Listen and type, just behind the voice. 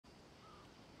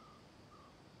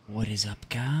What is up,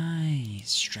 guys?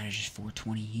 Strategist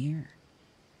 420 here.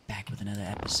 Back with another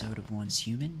episode of Once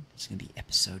Human. It's gonna be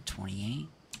episode 28.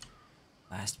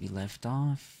 Last we left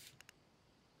off,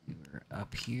 we were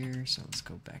up here, so let's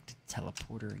go back to the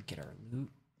teleporter and get our loot.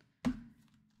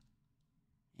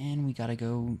 And we gotta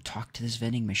go talk to this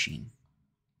vending machine.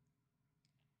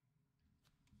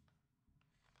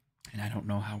 And I don't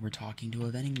know how we're talking to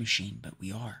a vending machine, but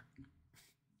we are.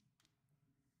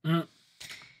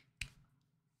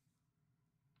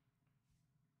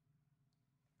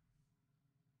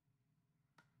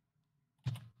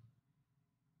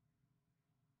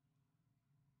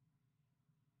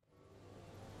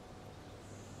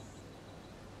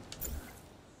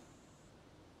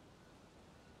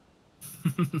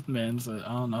 Man said,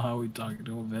 I don't know how we talking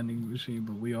to a vending machine,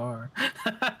 but we are.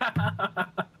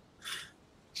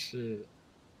 Shit.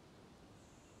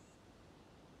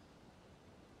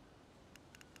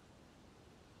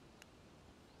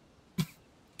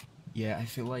 Yeah, I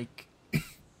feel like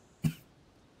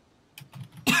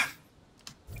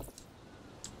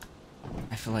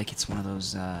it's one of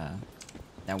those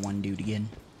that one dude again.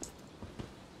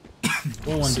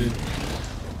 What one dude?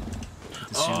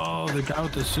 Oh, the guy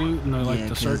with the suit and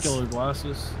the circular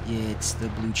glasses. Yeah, it's the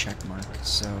blue check mark,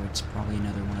 so it's probably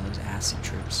another one of those acid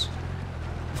trips.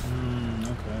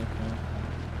 Okay.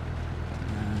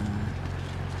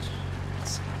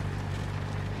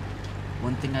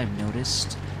 One thing I've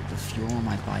noticed, the fuel on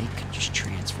my bike just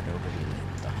transferred over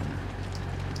to the Hummer.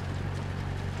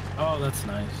 Oh, that's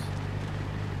nice.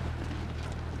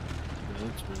 Yeah,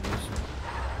 that's really nice.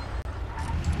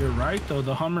 You're right though,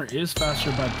 the Hummer is faster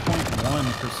by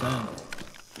 0.1%.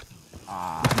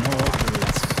 No,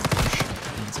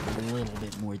 it's a little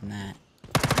bit more than that.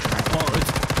 Well,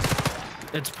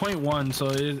 it's 0.1, so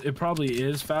it probably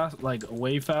is fast, like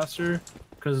way faster,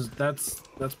 because that's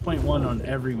 0.1 on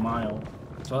every mile,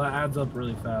 so that adds up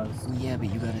really fast. Yeah,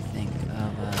 but you gotta think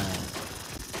of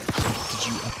did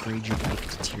you upgrade your bike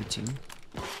to tier 2?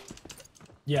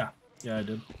 Yeah, I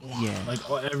did. Yeah, like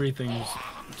everything's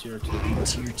tier 2.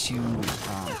 Tier 2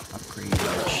 upgrade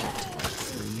that shit to like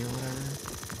 3 or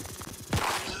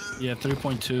whatever. Yeah,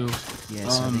 3.2. Yeah,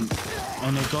 so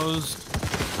and it goes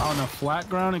on a flat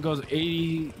ground, it goes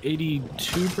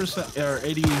 82% or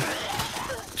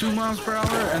 82 miles per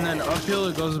hour, and then uphill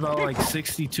it goes about like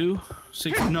 64. So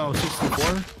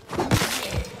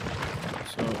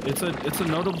it's a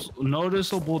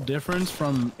noticeable difference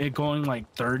from it going like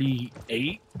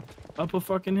 38 up a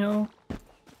fucking hill.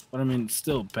 But I mean, it's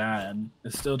still bad.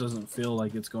 It still doesn't feel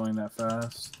like it's going that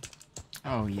fast.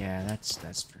 Oh yeah,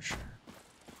 that's for sure.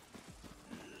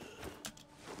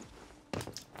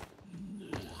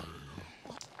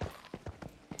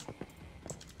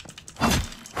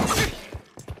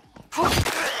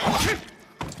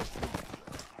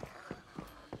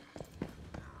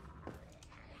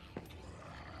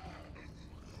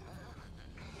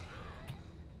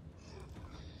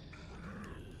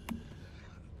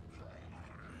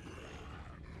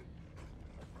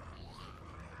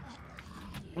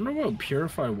 I wonder what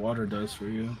purified water does for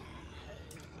you.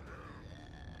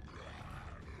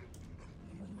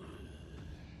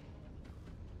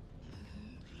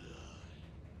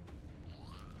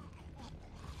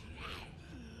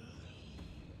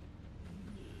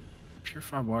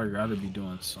 Purified water gotta be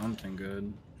doing something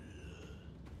good,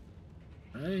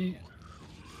 right?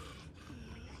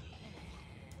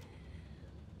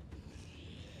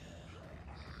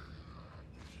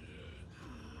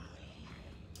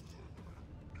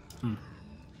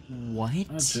 What? I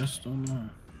just don't know.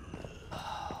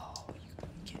 Oh, you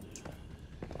kidding me.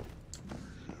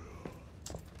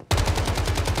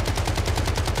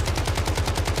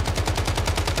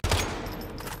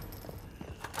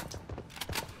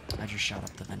 I just shot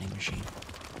up the vending machine.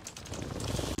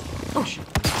 Oh shit.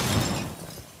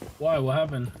 Why? What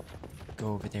happened?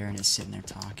 Go over there and it's sitting there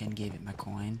talking, gave it my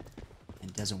coin, and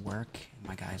it doesn't work. And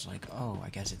my guy's like, oh, I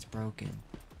guess it's broken.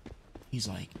 He's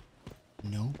like,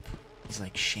 nope. He's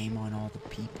like, shame on all the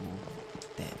people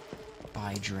that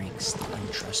buy drinks, they're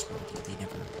untrustworthy, they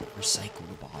never recycle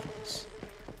the bottles.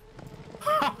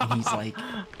 And he's like,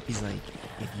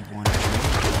 if you want a drink,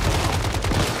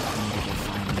 you need to go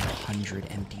find me 100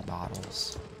 empty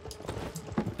bottles.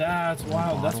 That's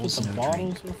wow. That's what the no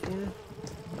bottles drink. were for.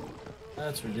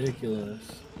 That's ridiculous.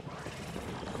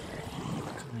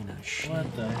 Kind of shit.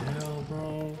 What the hell,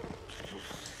 bro?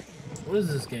 What is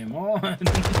this game on?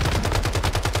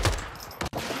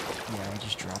 Yeah, I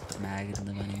just dropped the mag in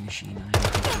the vending machine. I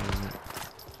have to use it.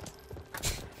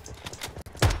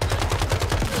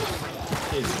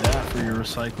 Take that for your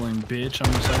recycling, bitch.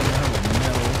 I'm recycling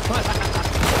metal.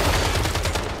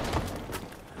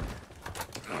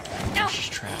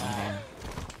 trap me there.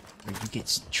 Or you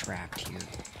get trapped here.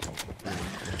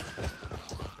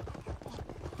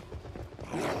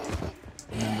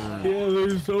 Remember, Yeah,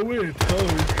 there's no way to tell me.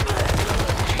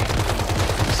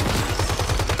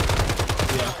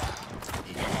 Yeah.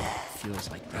 it feels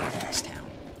like that in this town.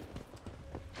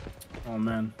 Oh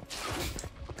man.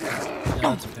 Yeah,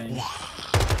 that's a pain.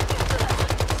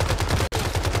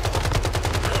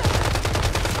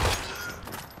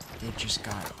 They've just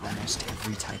got almost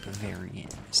every type of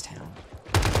variant in this town.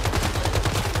 I've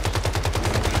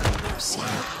seen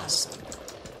this.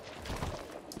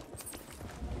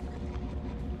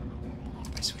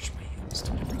 I switched my heels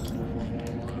to different keyboard.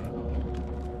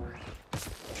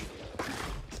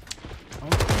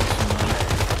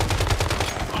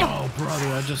 Oh brother,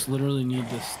 I just literally need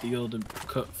this steel to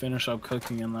finish up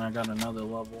cooking, and then I got another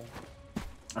level.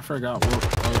 I forgot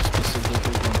what I was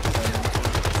specifically going to play into.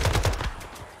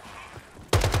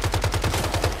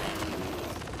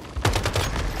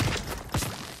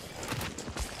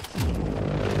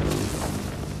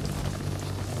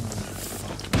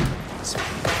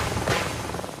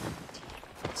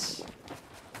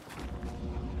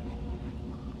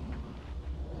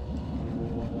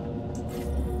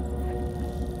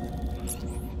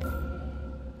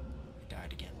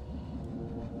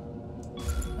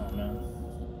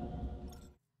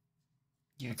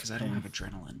 Yeah, because I don't have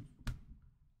adrenaline.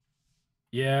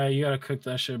 Yeah, you gotta cook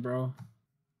that shit, bro.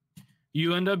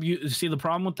 You end up see the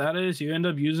problem with that is you end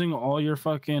up using all your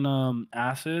fucking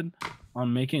acid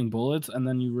on making bullets, and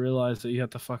then you realize that you have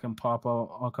to fucking pop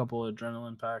out a couple of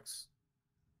adrenaline packs.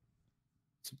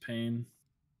 It's a pain.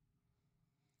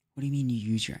 What do you mean you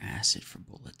use your acid for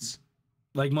bullets?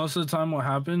 Like most of the time, what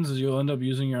happens is you'll end up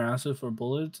using your acid for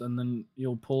bullets, and then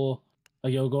you'll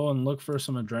you'll go and look for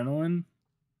some adrenaline.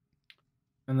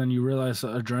 And then you realize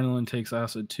that adrenaline takes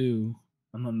acid too.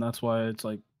 And then that's why it's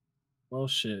like, well,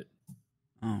 shit.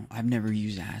 Oh, I've never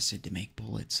used acid to make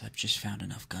bullets. I've just found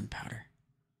enough gunpowder.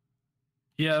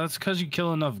 Yeah, that's because you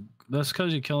kill enough. That's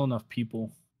because you kill enough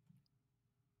people.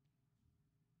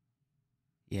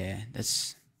 Yeah,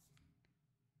 that's.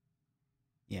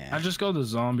 Yeah. I just go the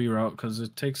zombie route because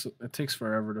it takes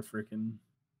forever to freaking.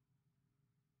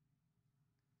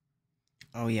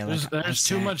 Oh yeah, there's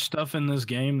too much stuff in this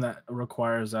game that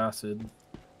requires acid.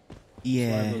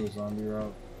 Yeah. So I go the zombie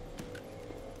route.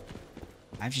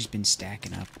 I've just been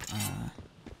stacking up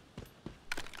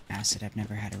acid. I've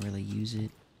never had to really use it.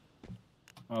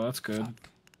 Oh, that's good. Fuck.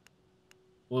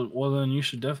 Well, then you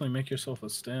should definitely make yourself a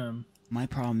stem. My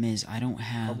problem is I don't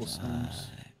have. Couple stems.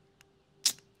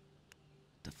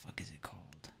 The fuck is it called?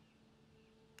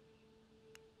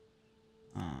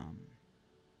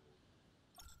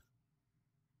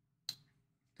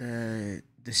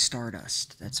 The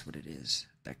stardust. That's what it is.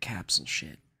 That capsule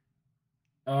shit.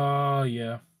 Oh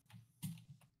yeah.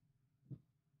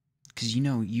 Because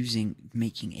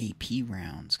making AP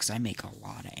rounds. Because I make a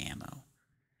lot of ammo.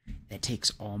 That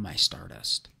takes all my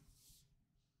stardust.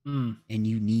 Hmm. And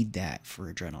you need that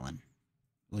for adrenaline.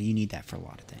 Well, you need that for a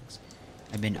lot of things.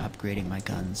 I've been upgrading my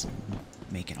guns and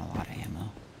making a lot of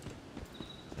ammo.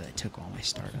 But it took all my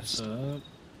stardust.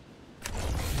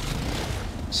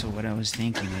 So what I was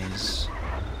thinking is,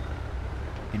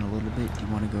 in a little bit, do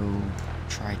you want to go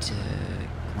try to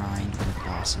grind with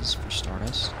bosses for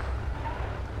stardust?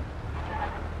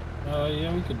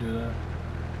 Yeah, we could do that.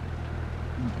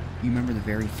 You remember the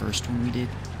very first one we did?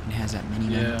 It has that mini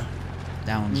map? Yeah.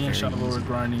 That one's Me and very Shabo easy. were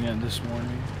grinding it this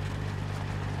morning.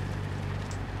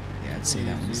 Yeah, I'd say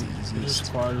that one's the It just easiest.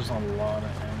 requires a lot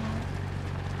of ammo.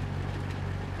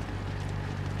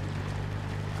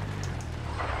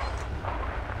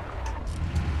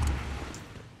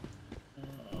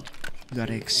 You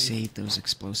gotta save those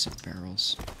explosive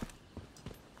barrels.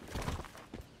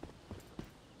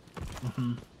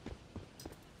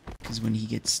 Because when he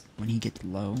gets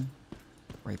low,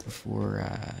 right before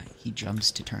he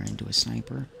jumps to turn into a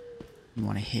sniper, you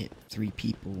want to hit 3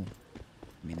 people.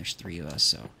 I mean, there's 3 of us,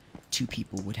 so 2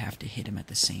 people would have to hit him at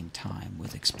the same time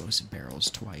with explosive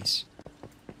barrels twice.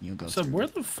 You'll go. So through. where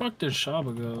the fuck did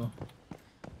Shaba go?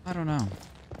 I don't know.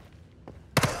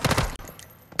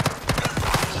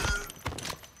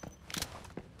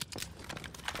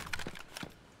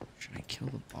 Should I kill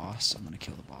the boss? I'm gonna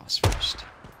kill the boss first.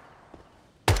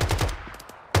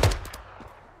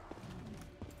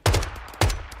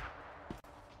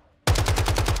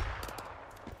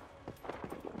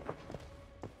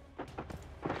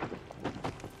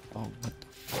 Oh, what the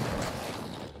fuck?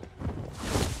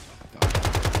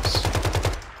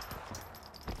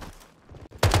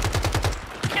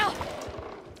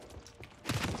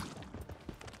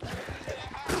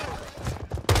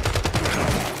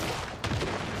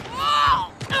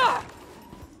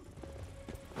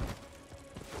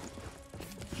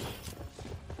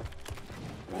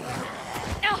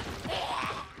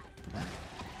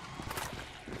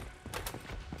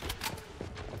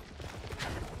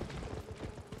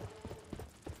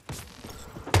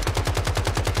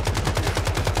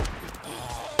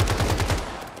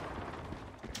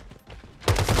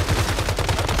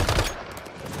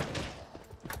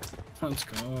 Let's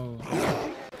go. Level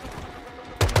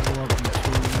up in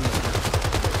 2 minutes.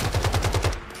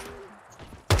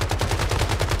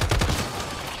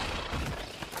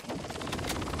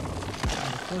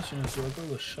 The question is, do I go to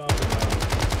the shop or not?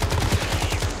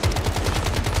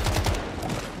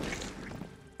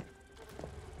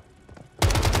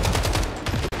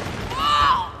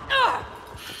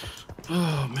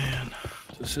 Oh man.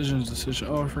 Decision.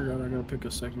 Oh, I forgot I gotta pick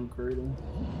a second cradle.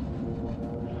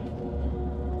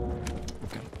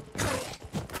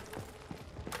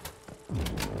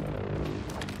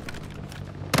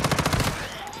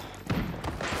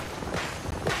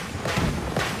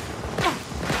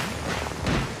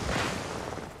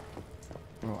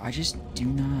 Bro, I just do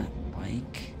not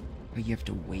like how you have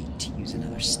to wait to use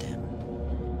another stem.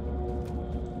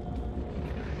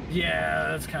 Yeah,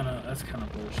 that's kind of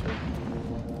bullshit.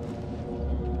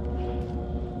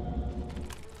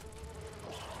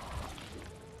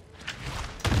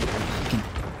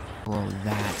 Bro,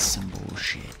 that's some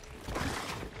bullshit.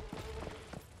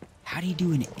 How do you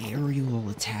do an aerial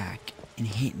attack and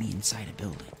hit me inside a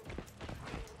building?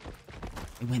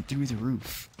 It went through the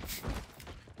roof.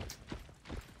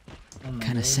 What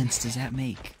kind of sense does that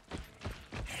make?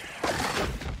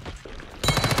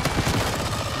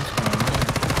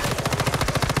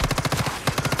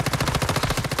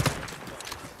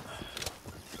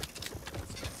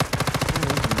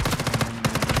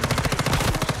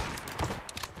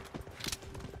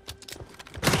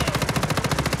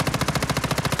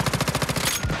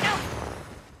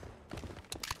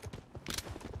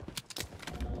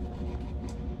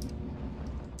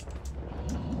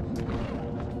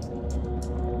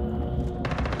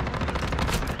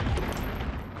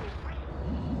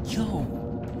 Yo,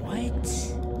 what?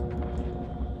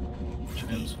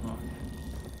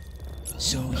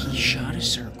 So he shot a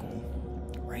circle,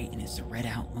 right? And it's the red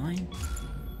outline.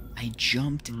 I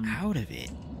jumped out of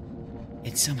it,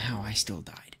 and somehow I still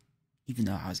died, even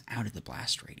though I was out of the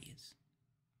blast radius.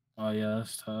 Oh yeah,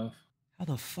 that's tough. How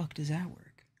the fuck does that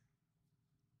work?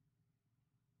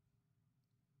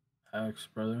 Hacks,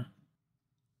 brother.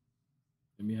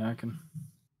 They be hacking.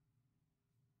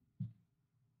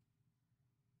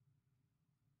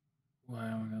 Why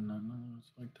I got nothing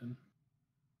selected?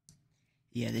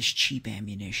 Yeah, this cheap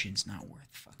ammunition's not worth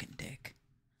fucking dick.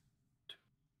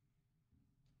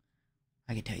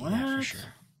 I can tell you that for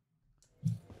sure.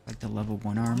 Like the level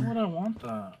 1 armor. Why would I want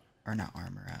that? Or not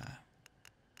armor,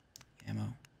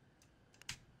 ammo.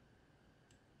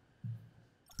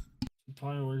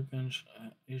 Supply workbench,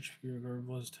 HP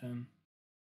regardless 10.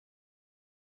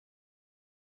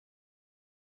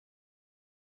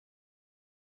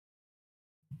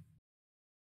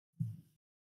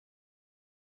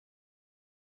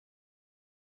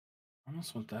 I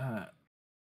almost want that.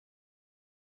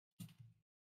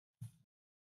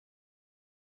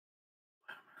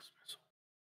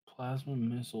 Plasma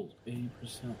missiles, 80%.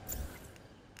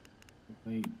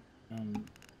 Wait,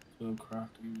 so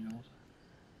crafting yield.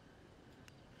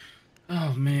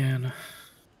 Oh man.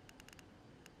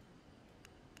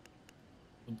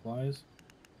 Supplies,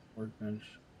 workbench,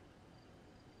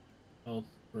 health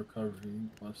recovery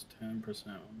plus 10%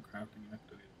 when crafting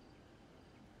activity.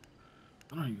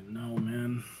 I don't even know,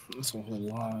 man. That's a whole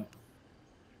lot.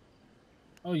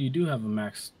 Oh, you do have a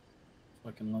max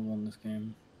fucking level in this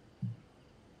game.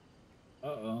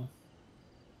 Uh-oh.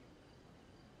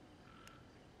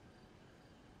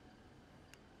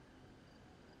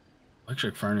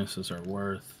 Electric furnaces are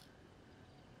worth.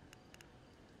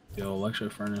 Yo,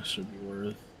 electric furnace should be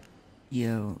worth.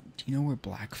 Yo, do you know where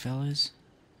Blackfell is?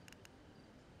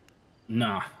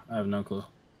 Nah, I have no clue.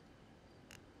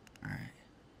 Alright.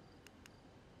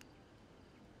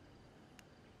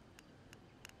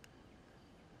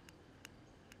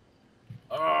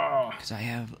 Oh! Because I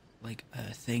have, like,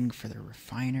 a thing for the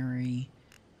refinery.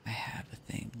 I have a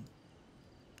thing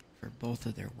for both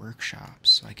of their workshops,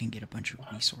 so I can get a bunch of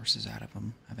resources out of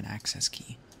them. I have an access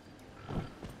key.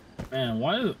 Man,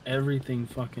 why is everything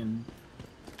fucking...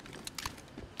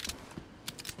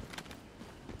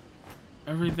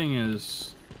 Everything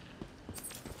is...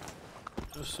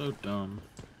 just so dumb.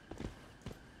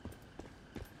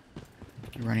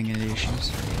 You're running into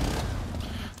issues?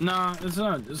 Nah, it's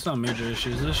not major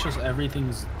issues. It's just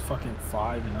everything's fucking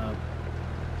 5 and up.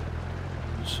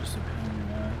 It's just a pain in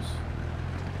the ass.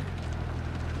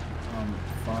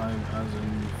 5 as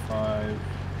in 5.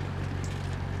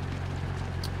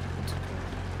 What's it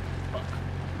called? Fuck.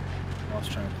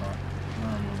 Lost train of thought. I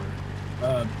don't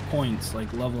remember. Points,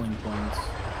 like leveling points.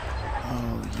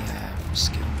 Oh, yeah, for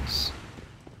skills.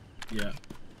 Yeah.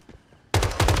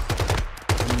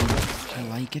 I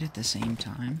like it at the same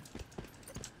time.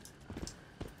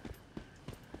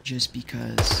 just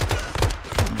because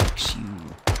it makes you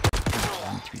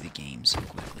run through the game so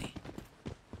quickly.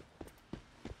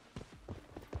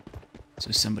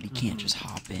 So somebody can't just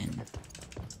hop in and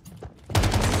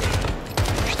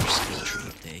finish their skill tree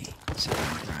if they sit there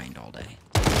and grind all day.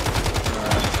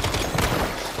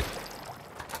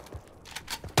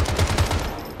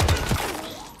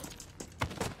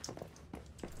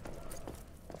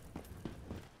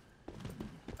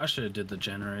 I should have did the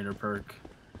generator perk.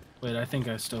 Wait, I think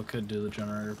I still could do the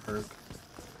generator perk.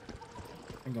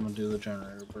 I think I'm gonna do the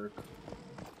generator perk.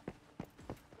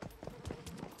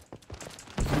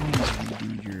 You can always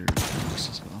redo your books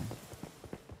as well.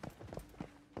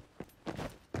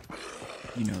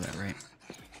 You know that, right?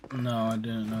 No, I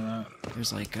didn't know that.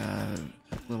 There's like a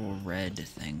little red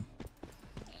thing.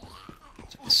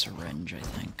 It's like a syringe, I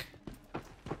think.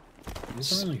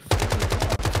 These are only 4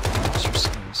 rocks. Extra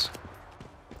skills.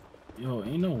 Yo,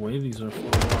 ain't no way these are 4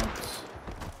 rocks.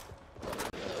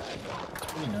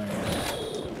 It's pretty nice.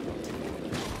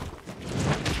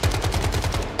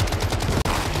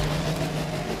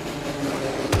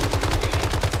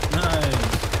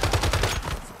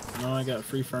 Nice! Now I got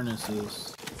free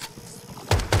furnaces.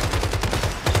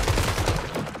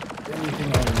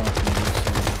 Anything I want from these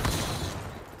things.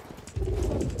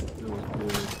 Feels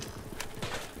good.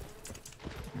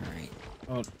 Alright.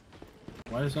 Oh,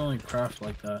 why does it only craft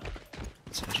like that?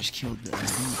 So I just killed the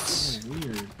boots. Oh,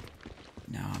 weird.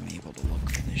 Now I'm able to look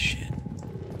for this shit.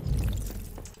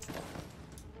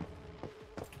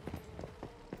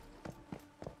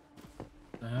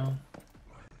 The hell?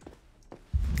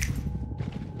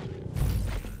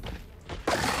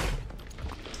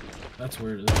 That's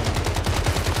weird.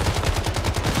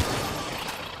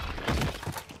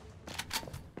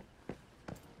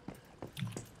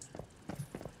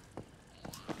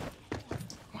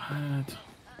 What?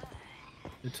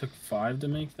 It took 5 to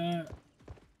make that?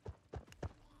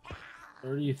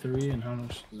 33, and how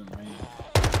much does it make?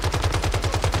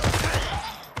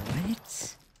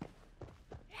 What?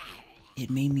 It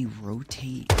made me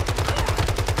rotate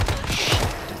the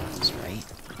shit, right?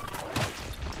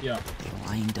 Yeah. They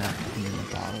lined up and then the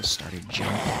bottles started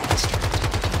jumping and started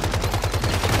talking.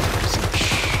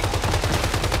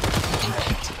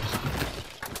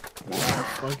 What the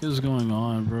fuck is going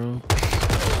on, bro?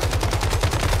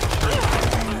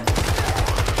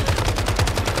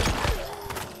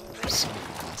 I'm so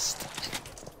lost.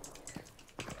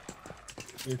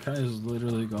 Your guy is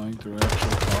literally going through actual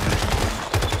college.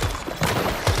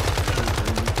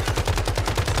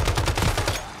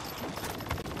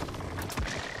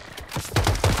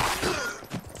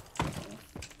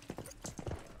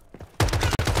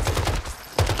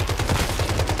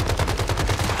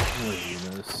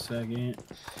 Wait a second.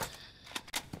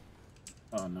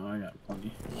 Oh no, I got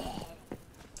plenty.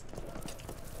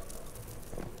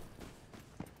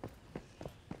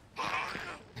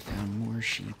 I found more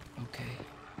sheep. Okay.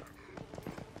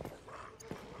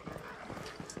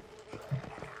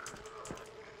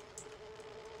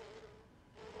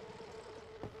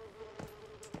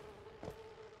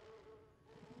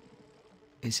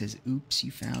 It says, oops,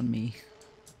 you found me.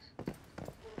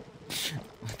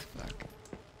 What the fuck?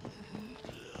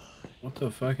 What the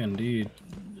fuck, indeed?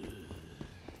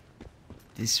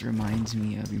 This reminds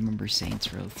me of, you remember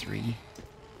Saints Row 3?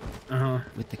 Uh-huh.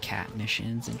 With the cat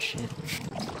missions and shit.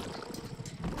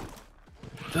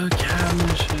 The cat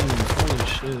missions! Holy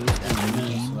shit, this That game is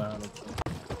game? loud.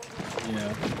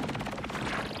 Yeah.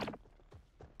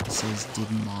 It says,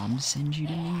 did mom send you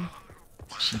to me?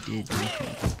 She did.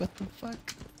 What the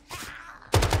fuck?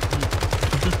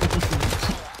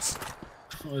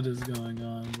 What is going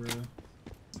on, bro?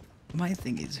 My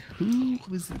thing is, who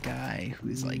was the guy who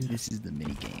was like, this is the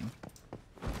minigame?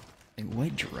 Like,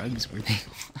 what drugs were they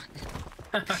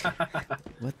on?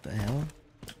 What the hell?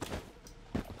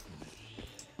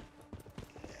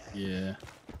 Yeah.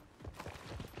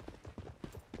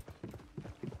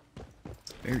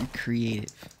 Very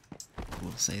creative.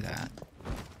 We'll say that.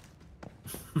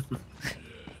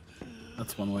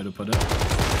 That's one way to put it.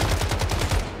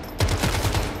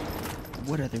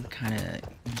 What other kind of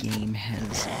game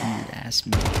has weird-ass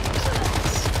minigames?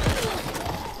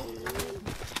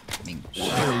 I mean,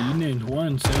 Sure, you named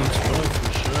one Saints Row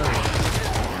for sure.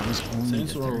 that was only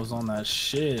Saints the Row third. was on that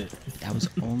shit. That was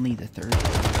only the third one.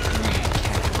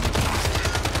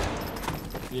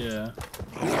 Yeah.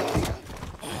 I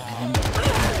think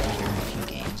there are a few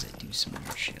games that do some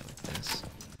weird shit like this.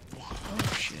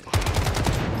 Oh shit.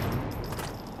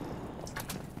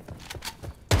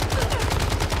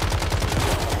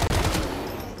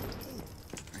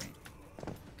 Alright.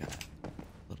 Got a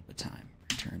little bit of time.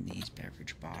 Return these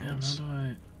beverage Damn, how bottles. do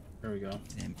I... There we go.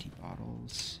 Empty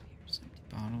bottles.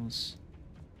 bottles.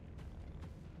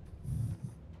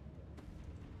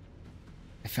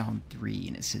 I found 3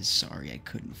 and it says sorry I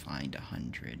couldn't find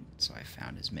 100, so I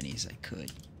found as many as I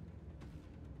could.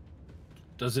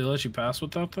 Does it let you pass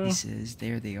with that though? He says,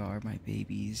 there they are, my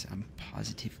babies. I'm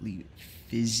positively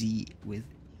fizzy with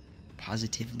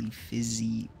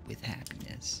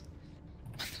happiness.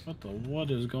 What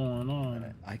is going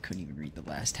on? I couldn't even read the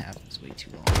last half. It was way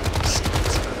too long.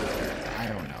 I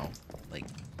don't know. Like,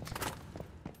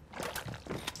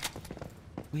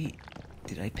 wait,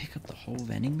 did I pick up the whole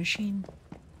vending machine?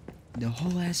 The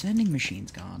whole ass vending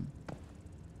machine's gone.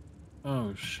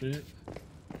 Oh shit.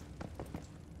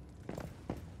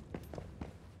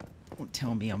 Don't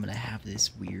tell me I'm gonna have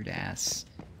this weird ass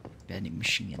vending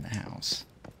machine in the house.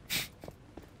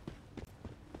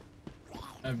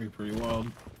 That'd be pretty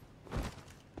wild.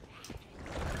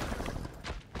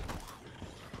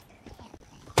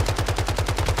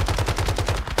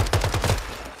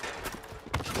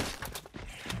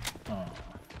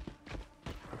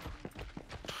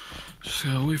 Just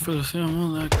gotta wait for the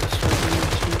sound. Like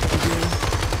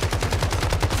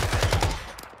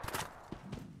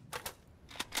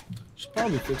should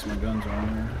probably fix my guns on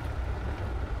here.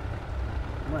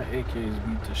 My AKs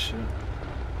beat the shit.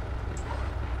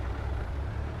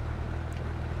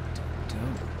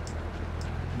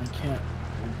 I can't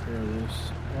repair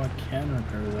this. Oh, I can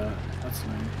repair that. That's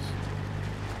nice.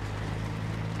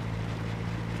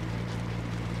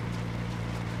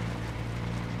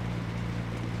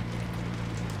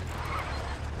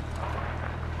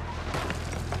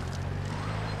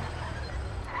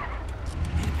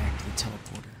 Made it back to the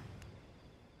teleporter.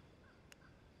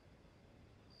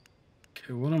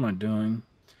 Okay, what am I doing?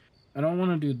 I don't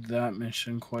want to do that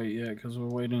mission quite yet because we're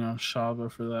waiting on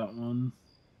Shaba for that one.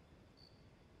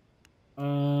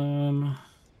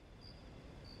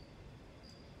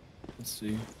 Let's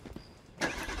see. I'm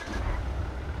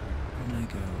gonna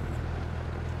go.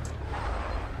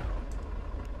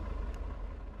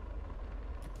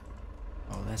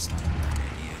 Oh, that's not a bad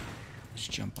idea. Let's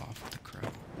jump off with the crow.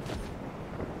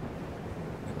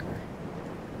 Quicker.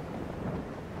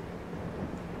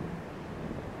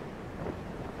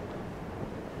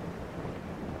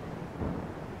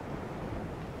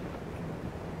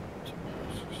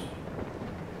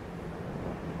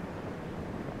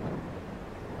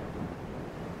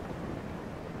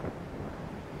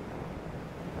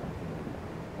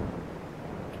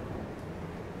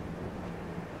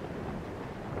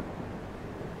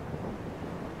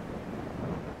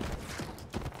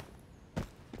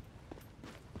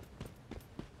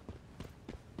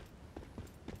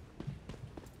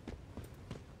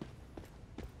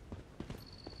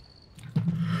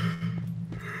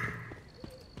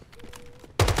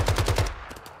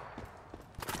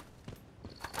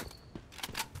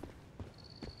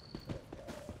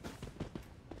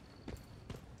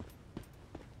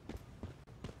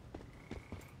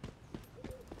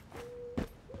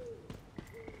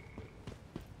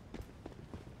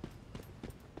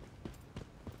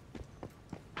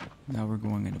 Now we're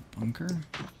going in a bunker.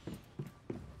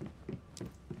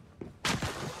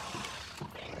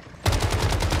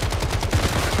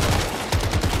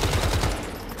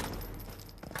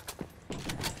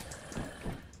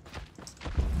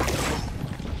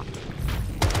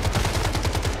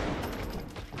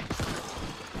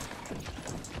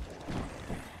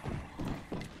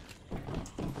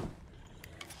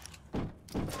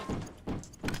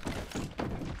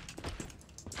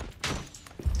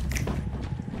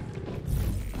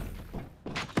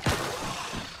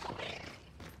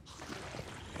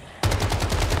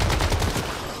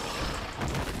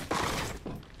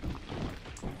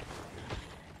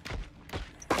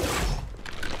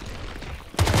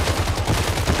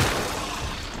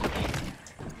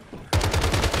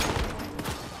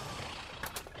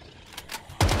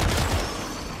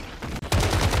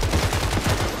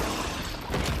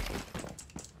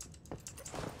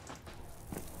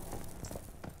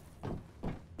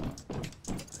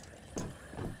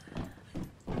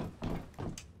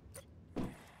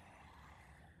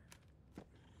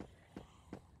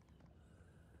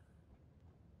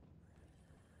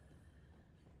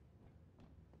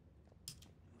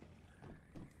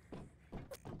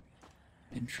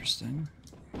 Interesting.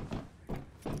 Okay,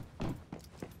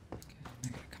 I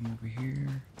gotta come over here.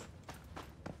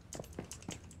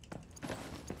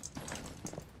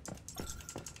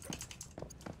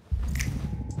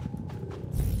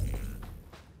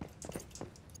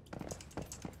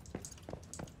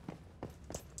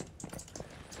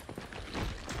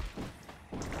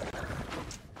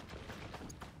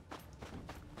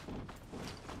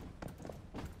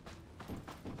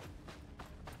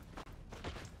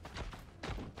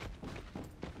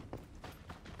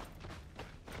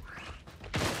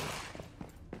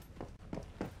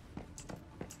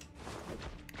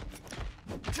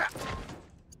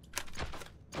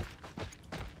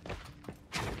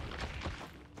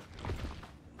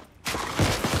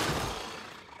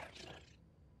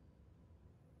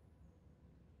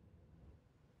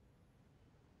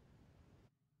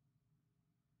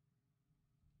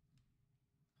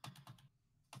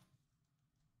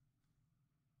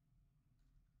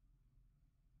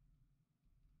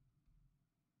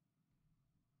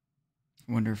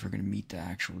 I wonder if we're gonna meet the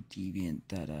actual deviant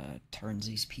that turns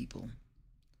these people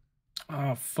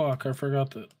Oh fuck! I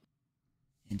forgot that.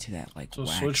 into that like So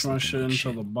wax switch my shit looking into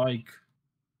shit. the bike.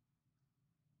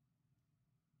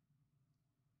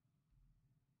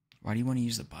 Why do you want to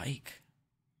use the bike?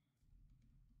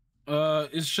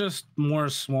 It's just more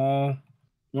small,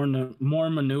 more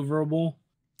maneuverable.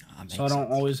 So I Makes don't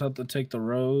sense. always have to take the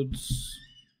roads.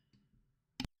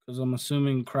 Because I'm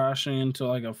assuming crashing into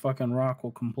like a fucking rock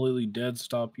will completely dead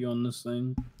stop you on this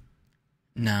thing.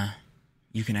 Nah,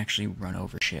 you can actually run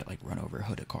over shit, like run over a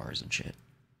hood of cars and shit.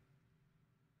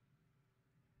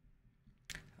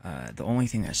 The only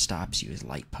thing that stops you is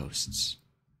light posts.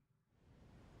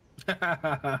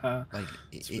 Like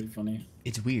it's pretty funny.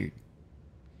 It's weird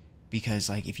because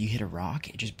like if you hit a rock,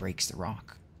 it just breaks the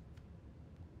rock.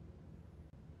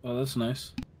 Oh, that's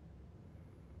nice.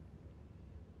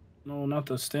 No, not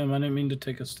the stem. I didn't mean to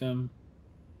take a stem.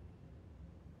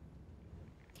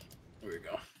 There we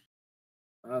go.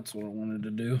 That's what I wanted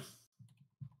to do.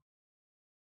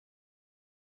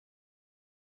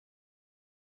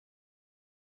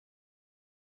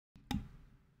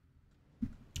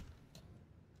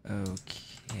 Okay.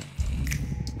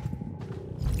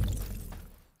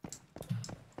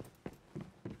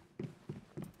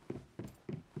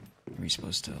 Are we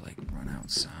supposed to like run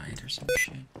outside or some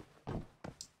shit?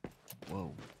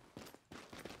 Whoa.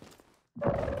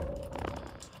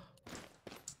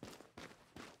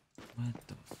 What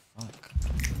the fuck?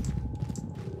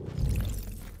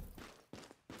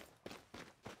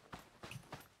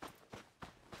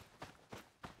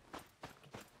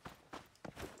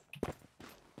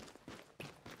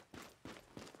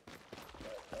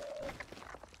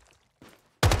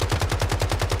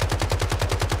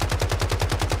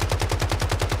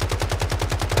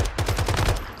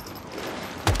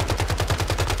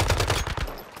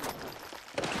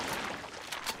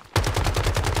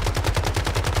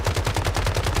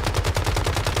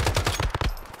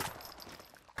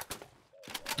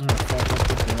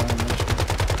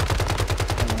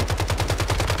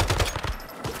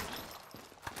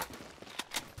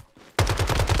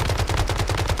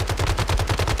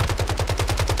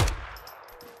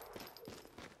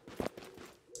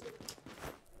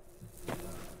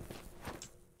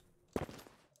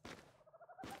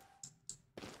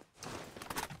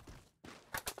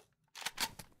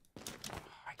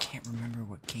 I can't remember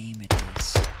what game it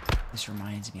is. This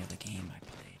reminds me of the game I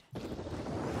played.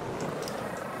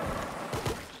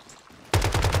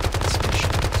 This mission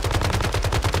was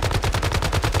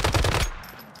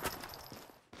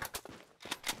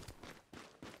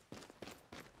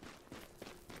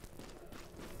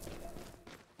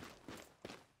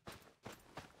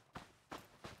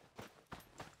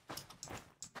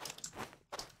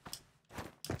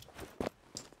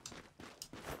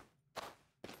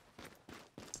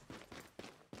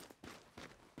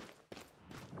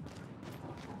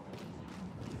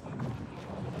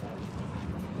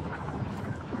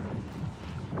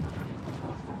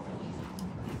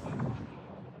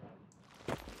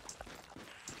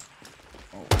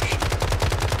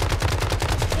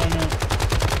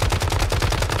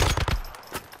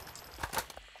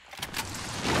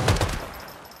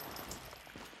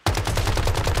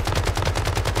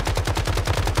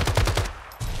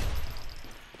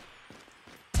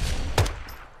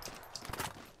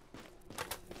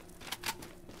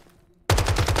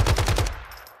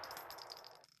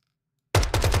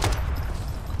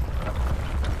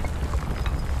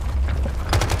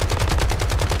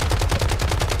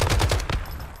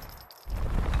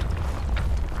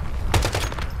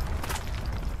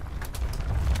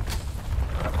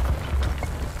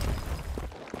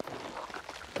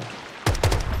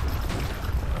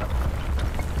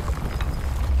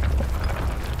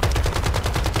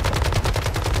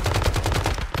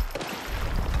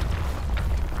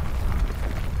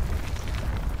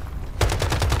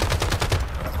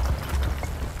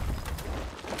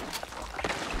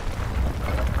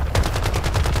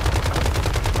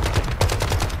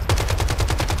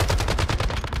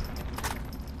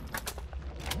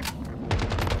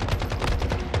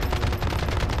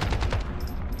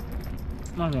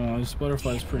I don't know. This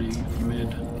butterfly's pretty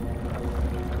mid.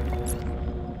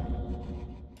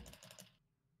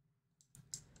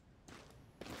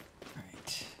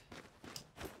 alright.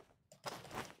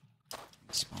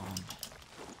 Spawn.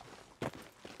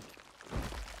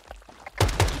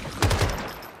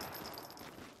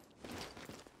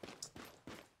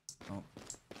 Oh.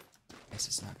 Guess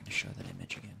it's not gonna show that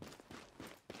image again.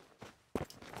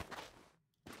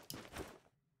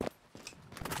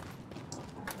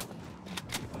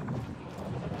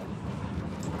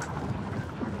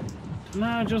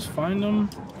 Nah, just find them.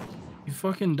 You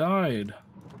fucking died.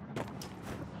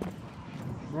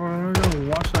 Bro, I gotta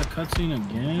watch that cutscene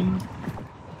again.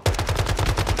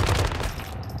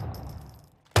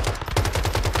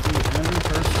 Dude, every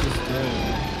person is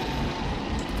dead.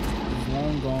 He's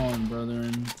long gone,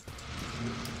 brethren.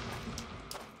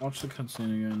 Watch the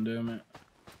cutscene again, damn it.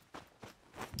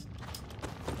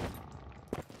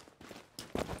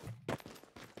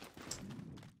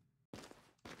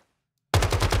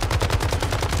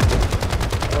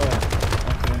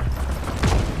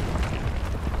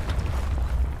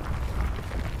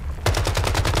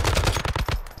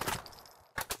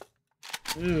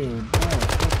 Dude, oh,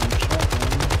 fucking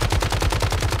shotgun.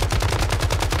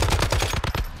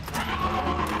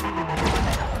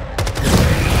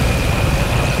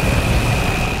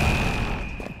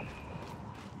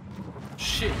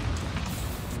 Shit.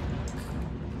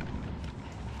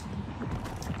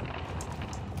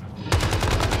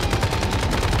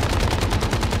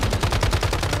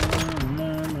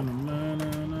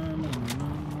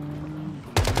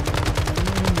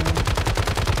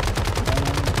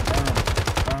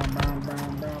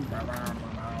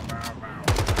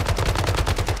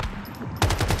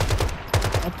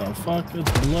 What the fuck?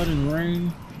 It's blood and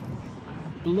rain.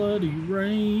 Bloody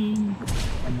rain.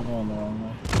 I'm going the wrong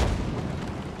way.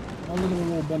 Oh, look at the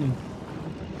little bunny.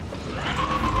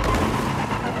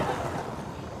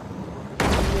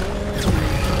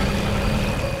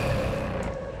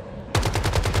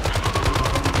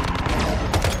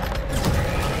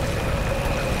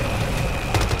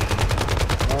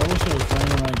 Oh, I wish it was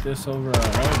raining like this over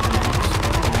our heads.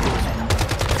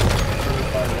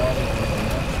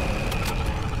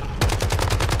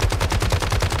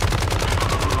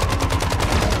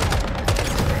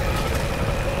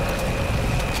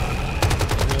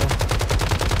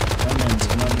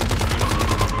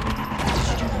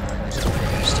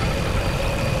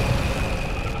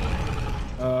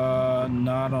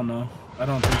 No, I don't know. I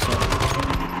don't think so.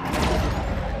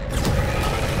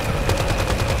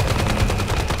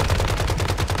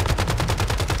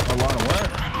 A lot of what?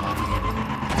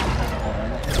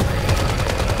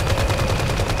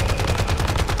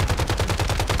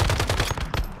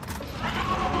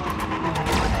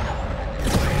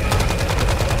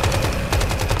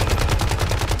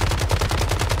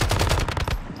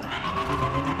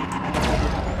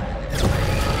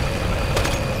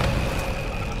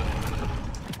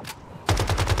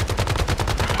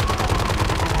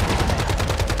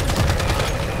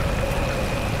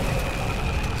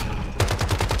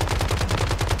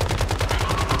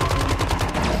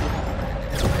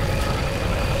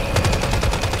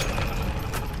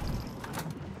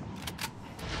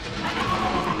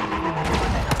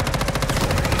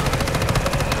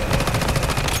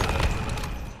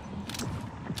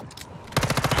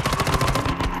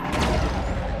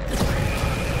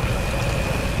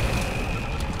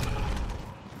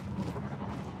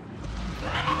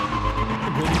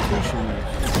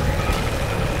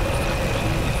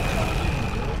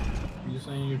 You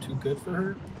saying you're too good for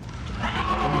her?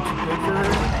 Are you too good for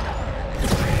her?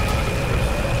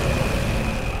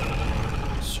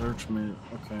 Search me.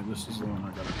 Okay, this is the one I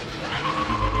gotta do.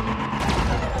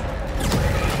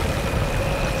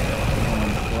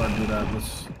 Before I do that,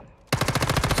 let's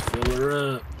fill her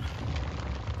up.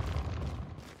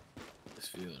 Let's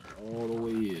fill her all the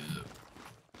way up.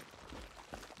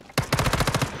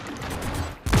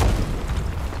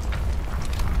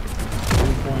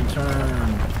 Point turn.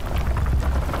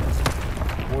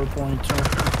 4-point turn.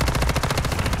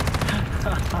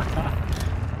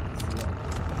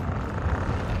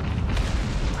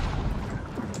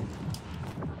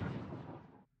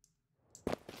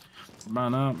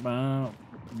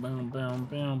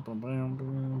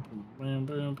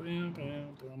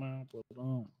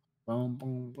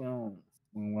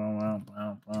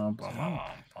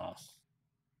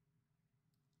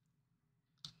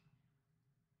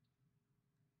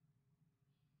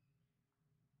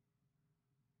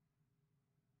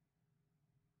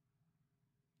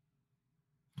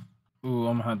 Ooh,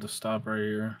 I'm gonna have to stop right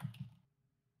here.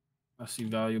 I see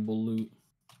valuable loot.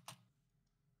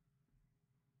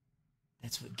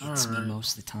 That's what gets me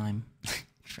most of the time.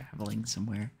 Traveling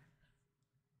somewhere.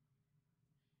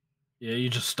 Yeah, you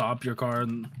just stop your car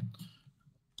and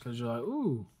because you're like,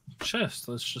 ooh, chest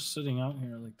that's just sitting out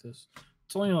here like this.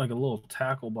 It's only like a little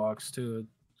tackle box too.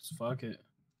 It's fuck it.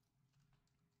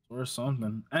 It's worth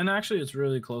something. And actually it's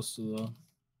really close to the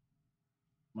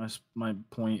my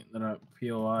point that I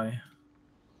POI.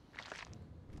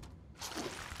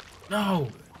 No.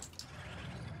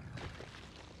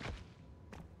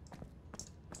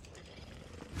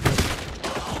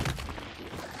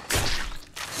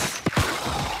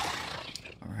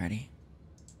 Alrighty.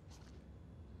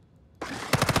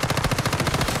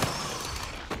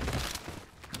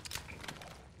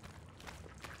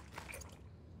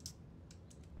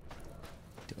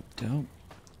 dope.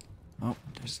 Oh,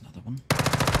 there's another one.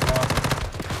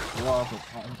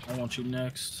 I want you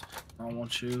next. I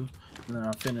want you, and then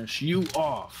I'll finish you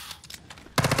off.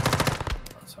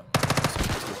 That's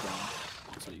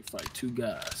how you fight two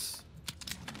guys.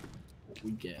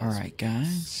 We get. Alright,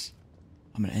 guys.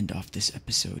 I'm going to end off this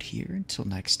episode here. Until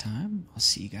next time, I'll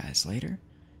see you guys later.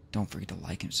 Don't forget to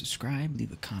like and subscribe.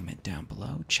 Leave a comment down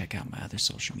below. Check out my other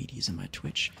social medias and my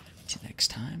Twitch. Till next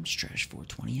time,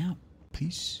 Strash420 out.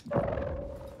 Peace.